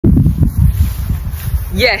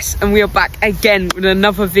Yes, and we are back again with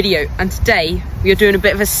another video, and today we are doing a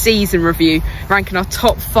bit of a season review, ranking our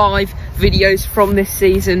top 5 videos from this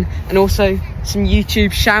season and also some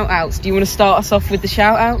YouTube shout outs. Do you want to start us off with the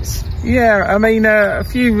shout outs? Yeah, I mean a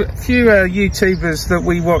few YouTubers that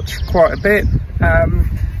we watch quite a bit.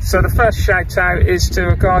 So the first shout out is to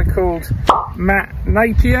a guy called Matt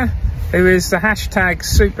Napier, who is the hashtag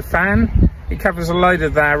superfan. He covers a load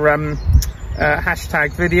of their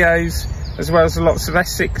hashtag videos, as well as lots of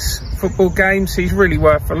Essex football games. He's really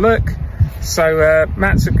worth a look. So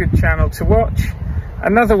Matt's a good channel to watch.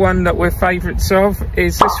 Another one that we're favourites of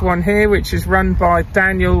is this one here, which is run by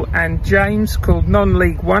Daniel and James, called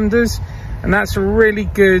Non-League Wonders, and that's a really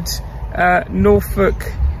good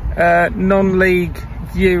Norfolk non-league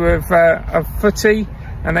view of footy,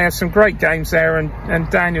 and they have some great games there, and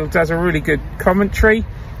Daniel does a really good commentary,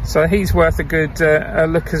 so he's worth a good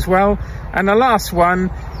look as well. And the last one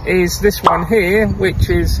is this one here, which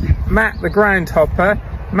is Matt the Groundhopper.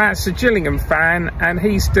 Matt's a Gillingham fan, and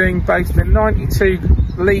he's doing both the 92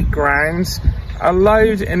 league grounds, a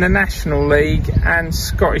load in the National League and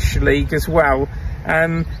Scottish League as well.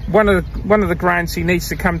 One of the grounds he needs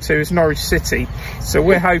to come to is Norwich City, so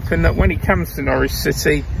we're hoping that when he comes to Norwich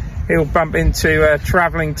City he'll bump into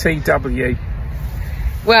travelling TW.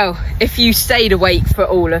 Well, if you stayed awake for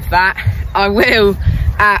all of that, I will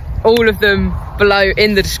at all of them below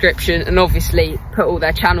in the description, and obviously put all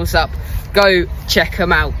their channels up. Go check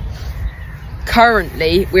them out.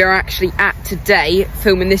 Currently we are actually today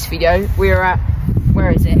filming this video, we are at,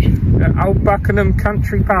 where is it? Old Buckenham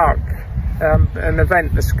Country Park, an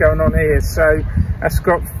event that's going on here, so that's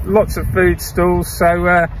got lots of food stalls, so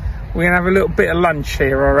we're gonna have a little bit of lunch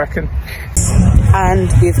here, I reckon.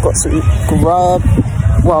 And we've got some grub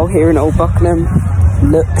while here in Old Buckenham.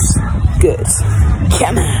 Looks good.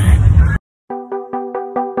 Come on.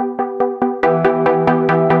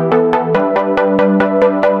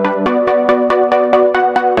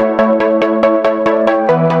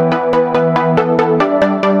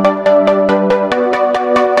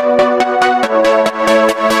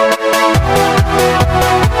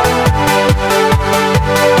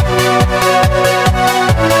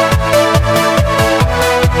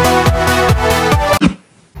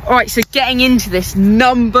 Alright, so getting into this,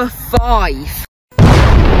 number 5.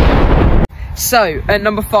 So, at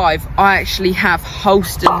number 5, I actually have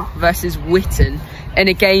Holston versus Witton in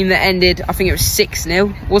a game that ended, I think it was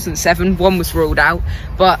 6-0, wasn't 7, 1 was ruled out.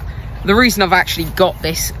 But the reason I've actually got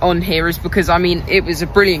this on here is because, I mean, it was a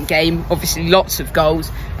brilliant game, obviously lots of goals,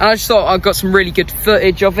 and I just thought I got some really good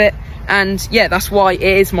footage of it, and yeah, that's why it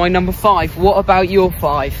is my number 5. What about your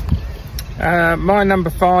 5? My number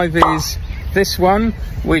 5 is this one,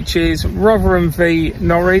 which is Rotherham v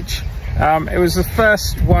Norwich. It was the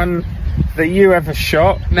first one that you ever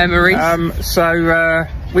shot. Memories. So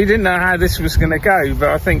we didn't know how this was going to go, but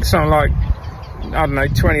I think something like, I don't know,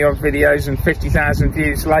 20 odd videos and 50,000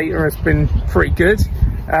 views later has been pretty good.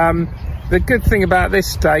 The good thing about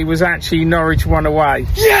this day was actually Norwich won away.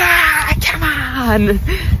 Yeah, come on.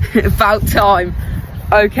 About time.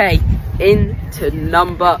 Okay, into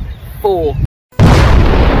number 4.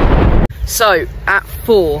 So, at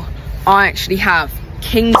 4, I actually have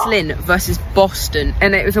Kings Lynn versus Boston,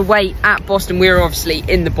 and it was away at Boston. We were obviously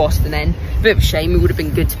in the Boston end. Bit of a shame, it would have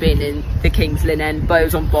been good to be in the Kings Lynn end, but it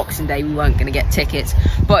was on Boxing Day, we weren't going to get tickets.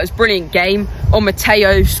 But it was a brilliant game.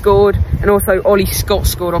 Mateo scored, and also Ollie Scott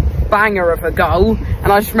scored a banger of a goal.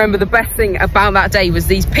 And I just remember the best thing about that day was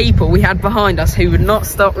these people we had behind us who would not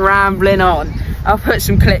stop rambling on. I'll put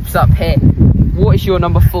some clips up here. What is your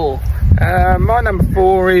number 4? My number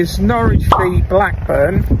 4 is Norwich v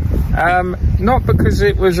Blackburn. Not because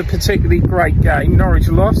it was a particularly great game. Norwich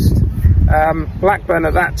lost. Blackburn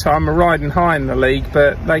at that time were riding high in the league,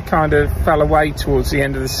 but they kind of fell away towards the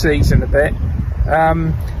end of the season a bit.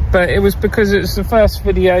 But it was because it was the first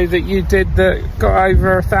video that you did that got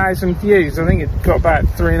over 1,000 views. I think it got about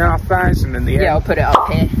 3,500 in the end. Yeah, I'll put it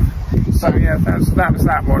up here. So yeah, that was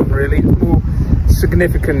that one really. It's more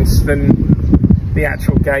significance than the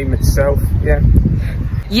actual game itself. Yeah.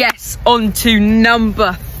 Yes, on to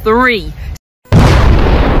number 3.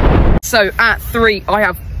 So at 3 I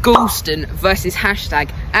have Galston versus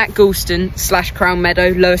hashtag at Galston / Crown Meadow,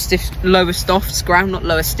 Lower Stoff's ground, not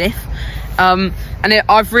Lower Stiff.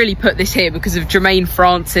 I've really put this here because of Jermaine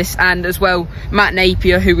Francis, and as well Matt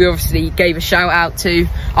Napier, who we obviously gave a shout out to.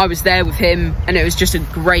 I was there with him, and it was just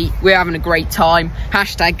we're having a great time.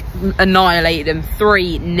 Hashtag annihilated them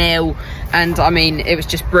 3-0, and I mean, it was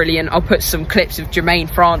just brilliant. I'll put some clips of Jermaine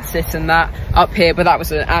Francis and that up here, but that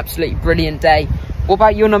was an absolutely brilliant day. What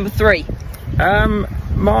about your number 3?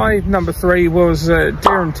 My number 3 was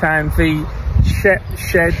Durham Town v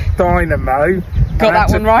Shed Dynamo. Got that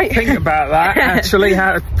one right. Think about that, actually,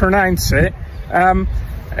 how to pronounce it.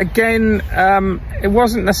 Again, it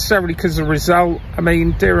wasn't necessarily because of the result. I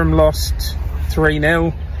mean, Durham lost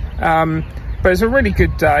 3-0. But it's a really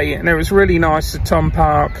good day, and it was really nice of Tom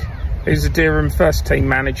Park, who's the Durham first team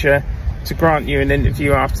manager, to grant you an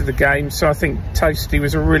interview after the game. So I think Toasty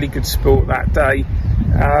was a really good sport that day.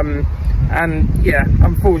 And yeah,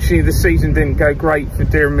 unfortunately the season didn't go great for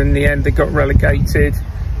Durham in the end. They got relegated,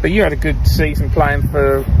 but you had a good season playing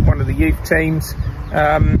for one of the youth teams.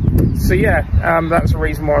 So yeah, that's the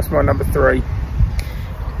reason why it's my number 3.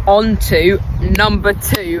 On to number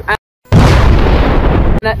 2.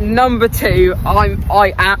 At number 2,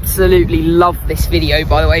 I absolutely love this video,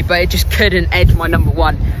 by the way, but it just couldn't edge my number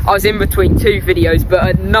 1. I was in between 2 videos, but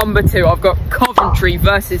at number 2 I've got Coventry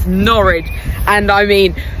versus Norwich, and I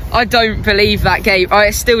mean, I don't believe that game.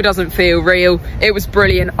 It still doesn't feel real. It was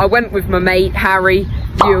brilliant. I went with my mate Harry,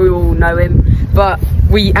 you all know him, but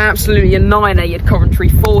we absolutely annihilated Coventry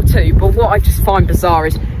 4-2. But what I just find bizarre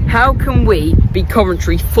is, how can we beat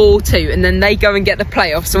Coventry 4-2 and then they go and get the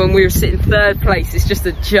playoffs? So when we were sitting 3rd place, it's just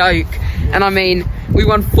a joke. And I mean, we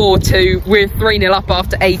won 4-2, we're 3-0 up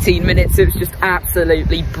after 18 minutes. It was just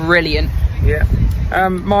absolutely brilliant. Yeah,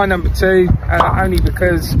 my number 2, only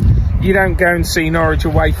because you don't go and see Norwich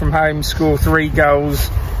away from home score 3 goals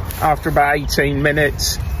after about 18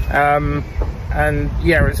 minutes. And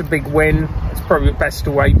yeah, it's a big win. It's probably the best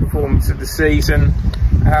away performance of the season.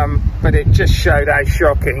 But it just showed how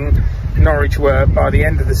shocking Norwich were by the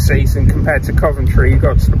end of the season compared to Coventry, who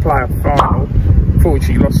got to the playoff final.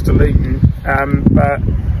 Unfortunately lost to Luton, but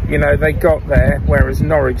you know, they got there, whereas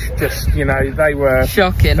Norwich just, you know, they were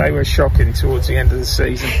shocking towards the end of the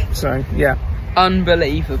season. So yeah,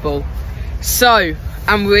 unbelievable. So,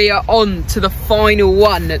 and we are on to the final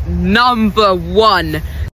one, number 1.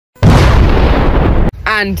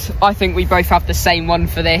 And I think we both have the same one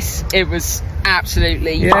for this. It was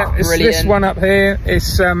absolutely brilliant. It's this one up here.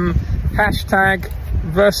 It's hashtag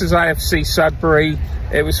versus AFC Sudbury.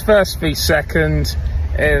 It was first v second.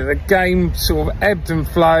 The game sort of ebbed and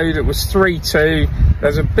flowed. It was 3-2. There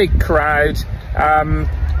was a big crowd.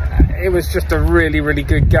 It was just a really, really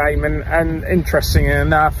good game. And interesting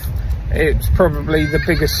enough, it's probably the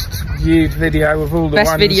biggest viewed video of all the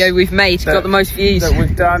best video we've made. Got the most views that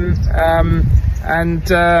we've done. And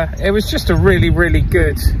it was just a really, really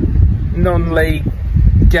good non-league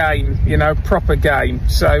game, you know, proper game.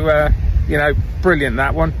 So, you know, brilliant,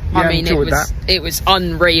 that one. Yeah, I mean, it was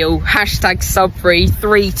unreal. Hashtag Sudbury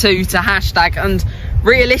 3-2 to hashtag, and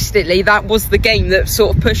realistically that was the game that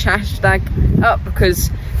sort of pushed hashtag up, because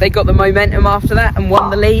they got the momentum after that and won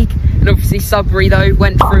the league. And obviously Sudbury, though,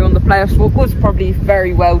 went through on the playoffs. What was probably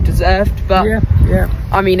very well deserved, but yeah,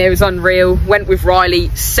 I mean, it was unreal. Went with Riley,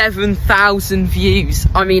 7,000 views.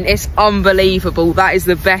 I mean, it's unbelievable. That is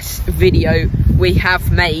the best video we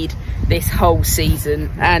have made this whole season,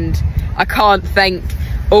 and I can't thank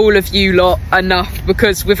all of you lot enough,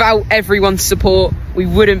 because without everyone's support we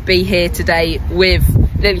wouldn't be here today with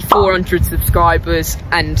nearly 400 subscribers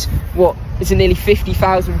and what is it, nearly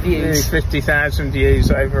 50,000 views. Nearly 50,000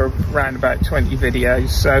 views over around about 20 videos.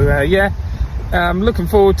 So yeah, looking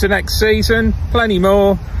forward to next season. Plenty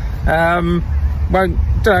more. Don't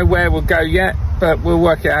know where we'll go yet, but we'll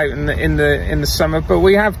work it out in the summer. But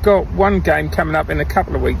we have got one game coming up in a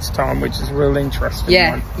couple of weeks' time, which is a real interesting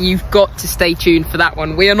one. You've got to stay tuned for that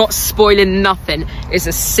one. We are not spoiling nothing. It's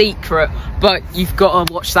a secret, but you've got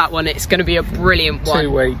to watch that one. It's going to be a brilliant one.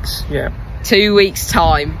 2 weeks, yeah. 2 weeks'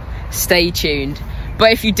 time. Stay tuned.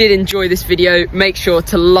 But if you did enjoy this video, make sure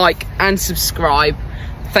to like and subscribe.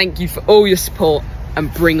 Thank you for all your support,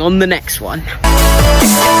 and bring on the next one.